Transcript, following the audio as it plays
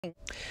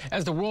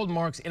As the world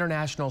marks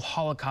International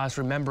Holocaust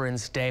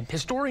Remembrance Day,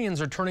 historians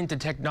are turning to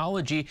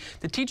technology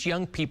to teach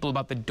young people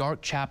about the dark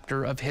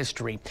chapter of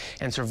history.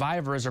 And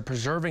survivors are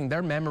preserving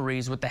their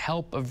memories with the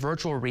help of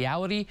virtual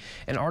reality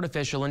and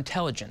artificial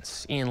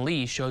intelligence. Ian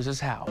Lee shows us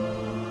how.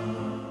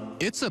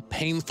 It's a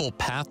painful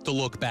path to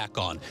look back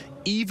on,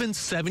 even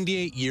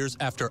 78 years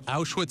after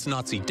Auschwitz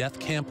Nazi death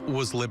camp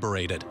was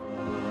liberated.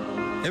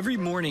 Every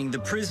morning, the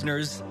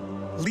prisoners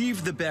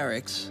leave the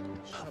barracks.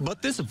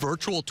 But this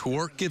virtual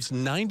tour gives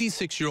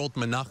 96-year-old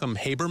Menachem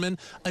Haberman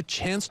a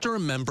chance to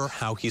remember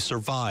how he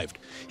survived.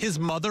 His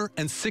mother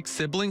and 6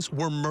 siblings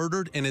were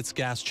murdered in its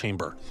gas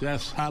chamber.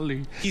 Yes,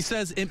 Ali. He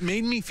says, "It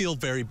made me feel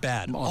very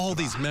bad. All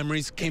these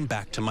memories came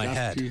back to my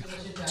head."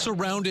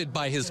 Surrounded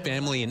by his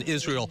family in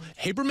Israel,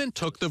 Haberman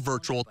took the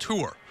virtual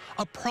tour,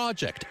 a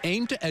project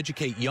aimed to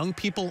educate young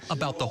people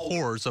about the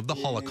horrors of the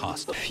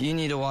Holocaust. You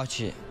need to watch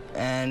it,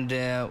 and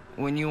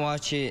when you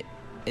watch it,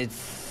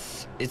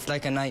 it's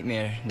like a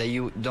nightmare that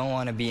you don't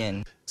want to be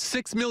in.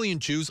 6 million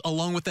Jews,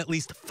 along with at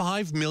least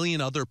 5 million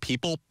other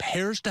people,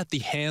 perished at the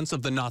hands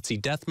of the Nazi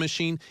death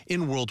machine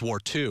in World War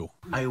II.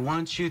 I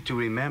want you to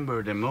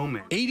remember the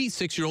moment.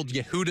 86-year-old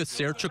Yehuda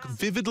Serchuk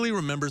vividly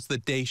remembers the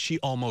day she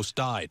almost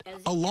died.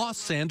 A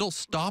lost sandal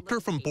stopped her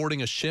from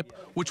boarding a ship,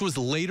 which was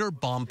later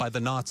bombed by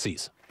the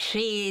Nazis.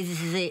 She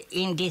is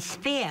in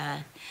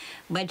despair,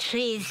 but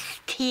she is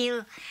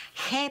still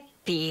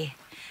happy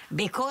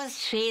because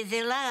she is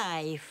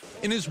alive.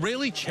 An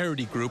Israeli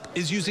charity group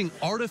is using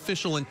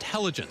artificial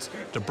intelligence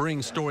to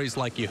bring stories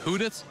like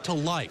Yehuda's to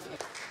life,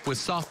 with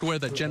software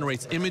that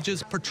generates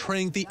images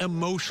portraying the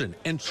emotion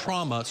and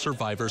trauma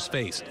survivors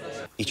faced.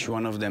 Each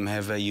one of them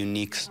have a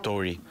unique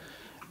story,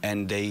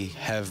 and they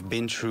have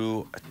been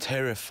through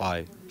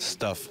terrifying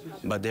stuff,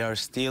 but they are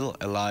still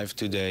alive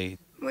today.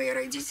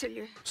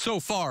 So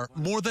far,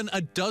 more than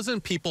a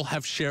dozen people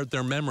have shared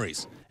their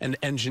memories, and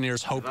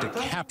engineers hope to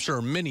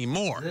capture many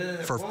more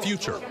for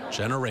future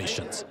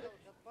generations.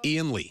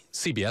 Ian Lee,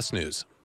 CBS News.